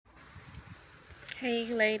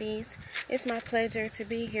Hey ladies, it's my pleasure to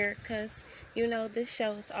be here because this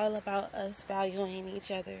show is all about us valuing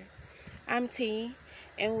each other. I'm T,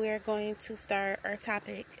 and we're going to start our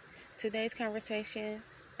topic. Today's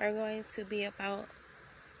conversations are going to be about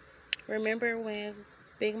remember when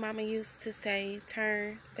Big Mama used to say,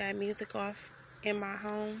 turn that music off in my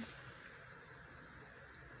home?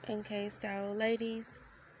 Okay, so ladies,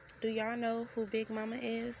 do y'all know who Big Mama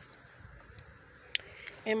is?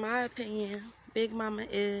 In my opinion, Big Mama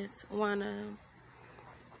is the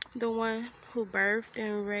one who birthed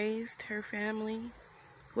and raised her family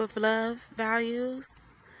with love, values,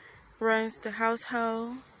 runs the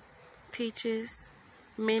household, teaches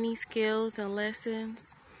many skills and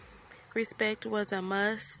lessons. Respect was a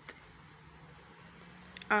must.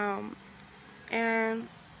 And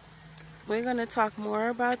we're going to talk more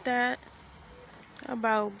about that,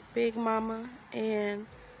 about Big Mama and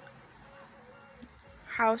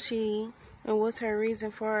how and what's her reason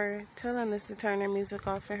for telling us to turn the music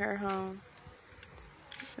off in her home.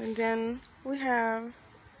 And then we have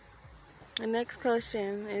the next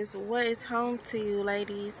question is, what is home to you,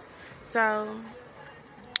 ladies? So,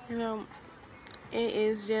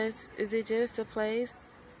 is it just a place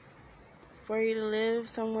for you to live,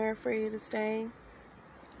 somewhere for you to stay?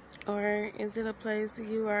 Or is it a place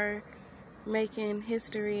you are making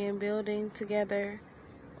history and building together?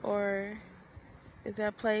 Or is that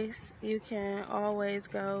a place you can always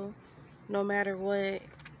go no matter what,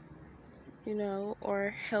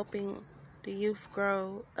 or helping the youth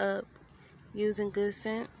grow up using good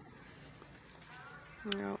sense?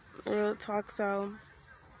 Real talk. So,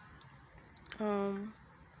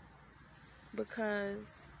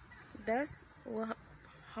 because that's what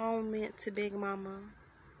home meant to Big Mama,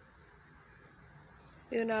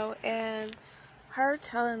 and her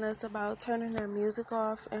telling us about turning her music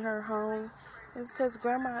off in her home is because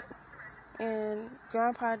Grandma and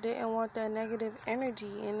Grandpa didn't want that negative energy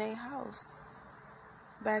in their house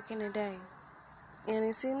back in the day. And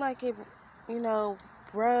it seemed like it,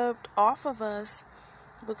 rubbed off of us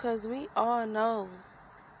because we all know,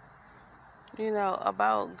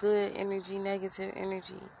 about good energy, negative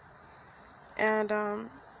energy. And,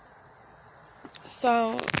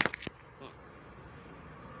 so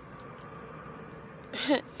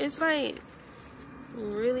it's like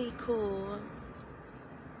really cool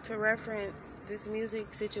to reference this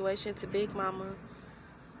music situation to Big Mama,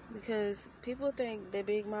 because people think that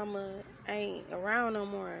Big Mama ain't around no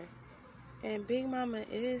more, and Big Mama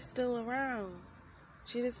is still around.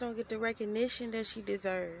 She just don't get the recognition that she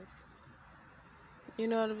deserves. You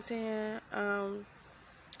know what I'm saying?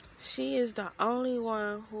 She is the only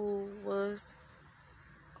one who was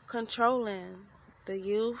controlling the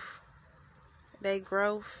youth, their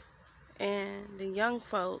growth, and the young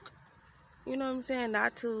folk. You know what I'm saying?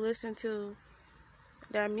 Not to listen to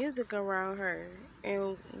that music around her.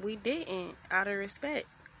 And we didn't, out of respect.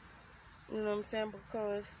 You know what I'm saying?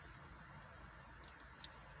 Because,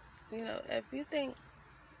 if you think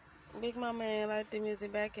Big Mama ain't like the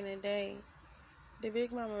music back in the day, the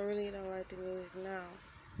Big Mama really don't like the music now.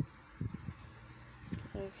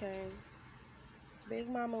 Okay? Big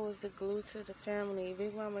Mama was the glue to the family.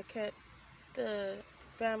 Big Mama kept the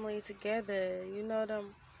family together.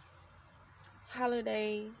 Them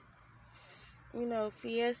holiday,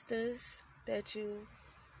 fiestas that you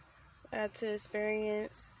had to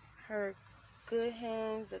experience. Her good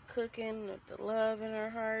hands, the cooking, the love in her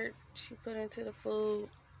heart she put into the food.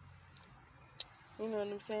 You know what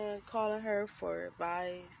I'm saying? Calling her for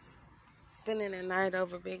advice. Spending the night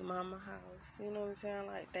over Big Mama house. You know what I'm saying?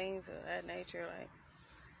 Like things of that nature. Like,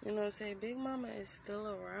 you know what I'm saying? Big Mama is still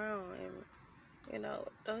around. And,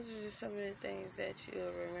 those are just some of the things that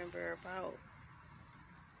you'll remember about,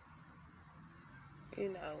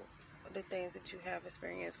 the things that you have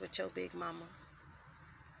experienced with your Big Mama.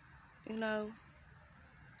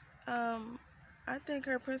 I think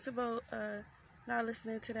her principle, not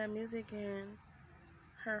listening to that music in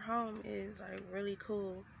her home is like really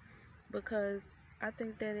cool, because I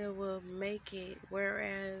think that it will make it,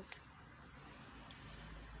 whereas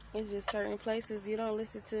it's just certain places you don't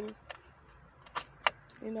listen to,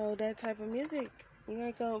 that type of music. You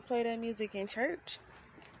ain't gonna play that music in church.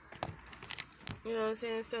 You know what I'm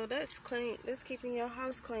saying? So that's clean. That's keeping your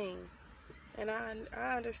house clean. And I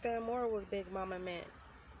understand more what Big Mama meant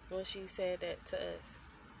when she said that to us.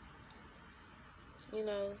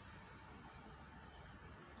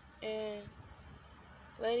 And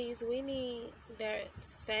ladies, we need that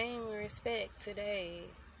same respect today.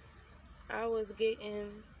 I was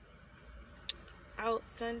getting out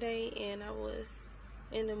Sunday and I was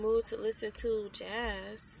in the mood to listen to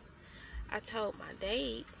jazz. I told my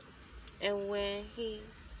date, And when he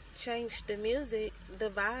changed the music, the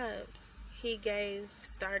vibe he gave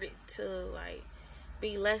started to like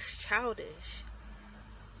be less childish.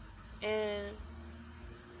 And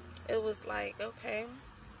it was like, okay,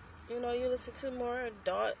 you listen to more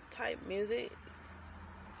adult type music,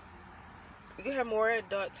 you have more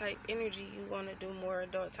adult type energy, you want to do more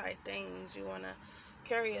adult type things, you want to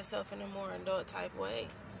carry yourself in a more adult type way.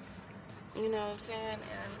 You know what I'm saying?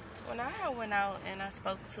 And when I went out and I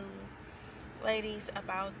spoke to ladies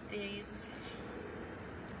about this,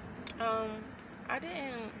 I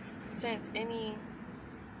didn't sense any,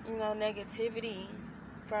 negativity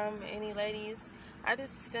from any ladies. I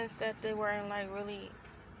just sensed that they weren't like really,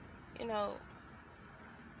 you know,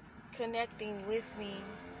 connecting with me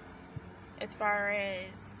as far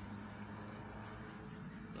as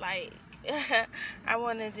like I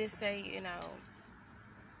want to just say,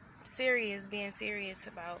 being serious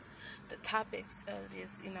about the topics of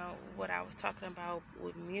just, what I was talking about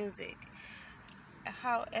with music.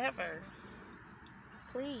 However,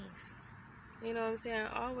 please, you know what I'm saying,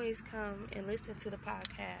 always come and listen to the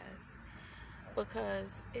podcast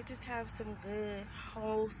because it just have some good,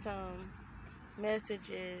 wholesome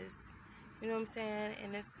messages, you know what I'm saying,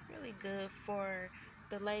 and it's really good for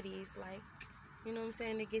the ladies, like, you know what I'm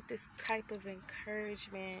saying, to get this type of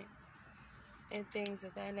encouragement and things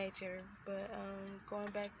of that nature. But going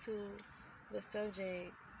back to the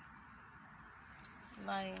subject,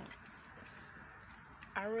 like,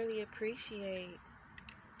 I really appreciate,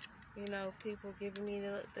 people giving me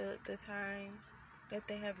the time that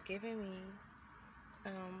they have given me.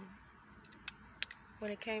 When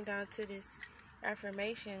it came down to this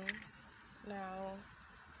affirmations, now,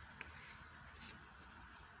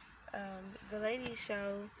 the ladies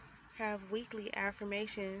show have weekly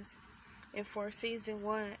affirmations. And for season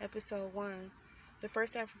 1, episode 1, the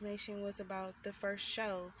first affirmation was about the first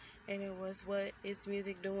show, and it was, what is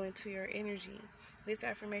music doing to your energy? This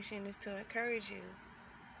affirmation is to encourage you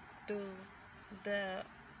through the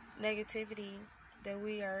negativity that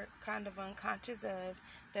we are kind of unconscious of,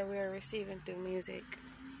 that we are receiving through music.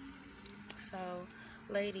 So,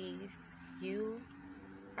 ladies, you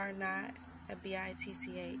are not a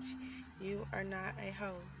bitch. You are not a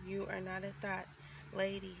hoe. You are not a thought.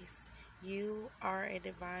 Ladies, you are a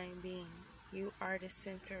divine being. You are the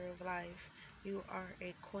center of life. You are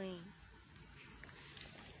a queen.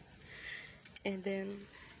 And then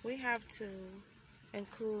we have to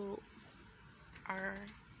include our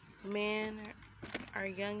men, our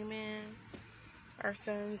young men, our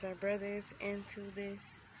sons, our brothers into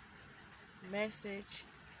this message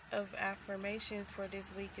of affirmations for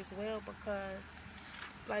this week as well, because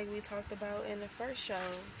like we talked about in the first show,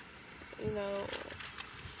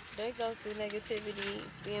 they go through negativity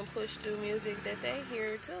being pushed through music that they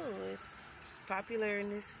hear too. It's popular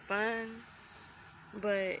and it's fun,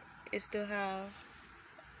 but it still have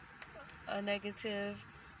a negative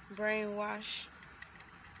way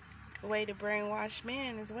to brainwash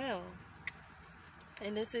men as well.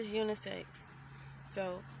 And this is unisex.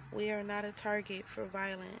 So we are not a target for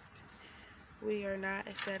violence. We are not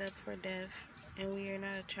a setup for death. And we are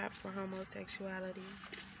not a trap for homosexuality.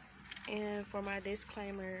 And for my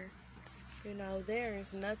disclaimer, there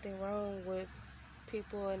is nothing wrong with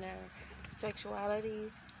people and their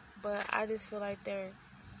sexualities, but I just feel like there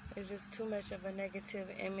is just too much of a negative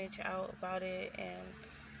image out about it, and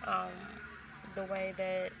the way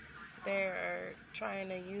that they're trying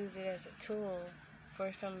to use it as a tool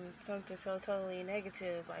for something so totally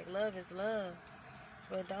negative. Like, love is love,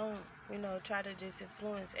 but don't, try to just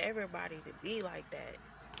influence everybody to be like that.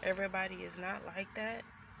 Everybody is not like that,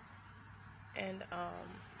 and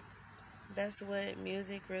that's what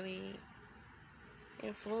music really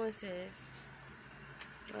influences.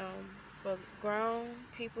 But grown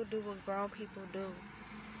people do what grown people do.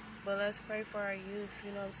 But let's pray for our youth,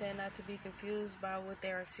 not to be confused by what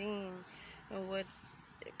they are seeing and what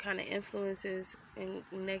kind of influences and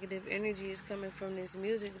negative energy is coming from this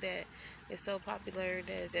music that is so popular,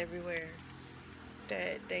 that is everywhere,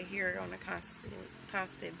 that they hear it on a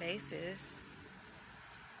constant basis.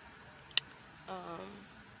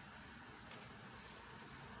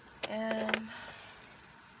 And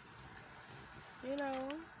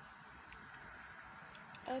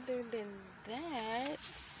other than that,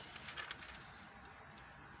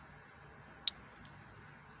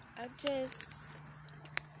 I just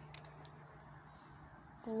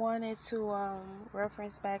wanted to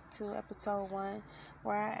reference back to episode 1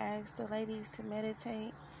 where I asked the ladies to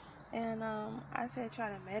meditate, and I said try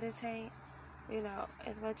to meditate,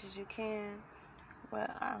 as much as you can, but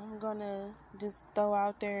I'm gonna just throw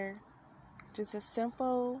out there just a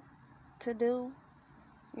simple to do,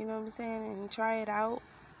 You know what I'm saying? And try it out.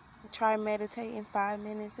 Try meditating 5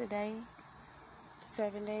 minutes a day,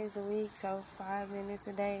 7 days a week, so 5 minutes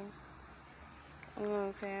a day. You know what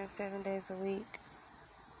I'm saying? 7 days a week.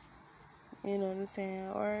 You know what I'm saying?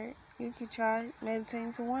 Or you could try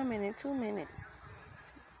meditating for 1 minute, 2 minutes,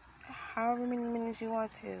 however many minutes you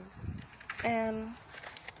want to. And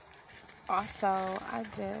also, I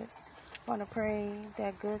just want to pray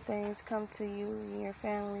that good things come to you and your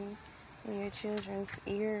family and your children's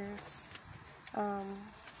ears.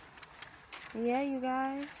 Yeah, you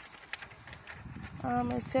guys.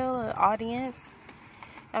 And tell the audience,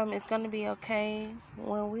 it's going to be okay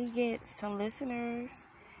when we get some listeners.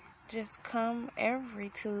 Just come every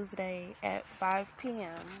Tuesday at 5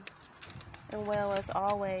 p.m. And well, as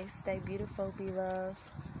always, stay beautiful, be loved,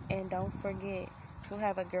 and don't forget to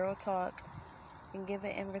have a girl talk and give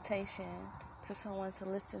an invitation to someone to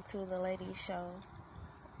listen to the ladies' show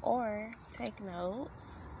or take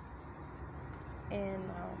notes. And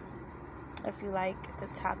if you like the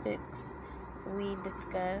topics we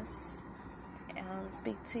discuss,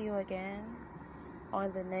 speak to you again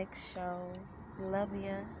on the next show. Love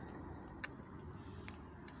ya.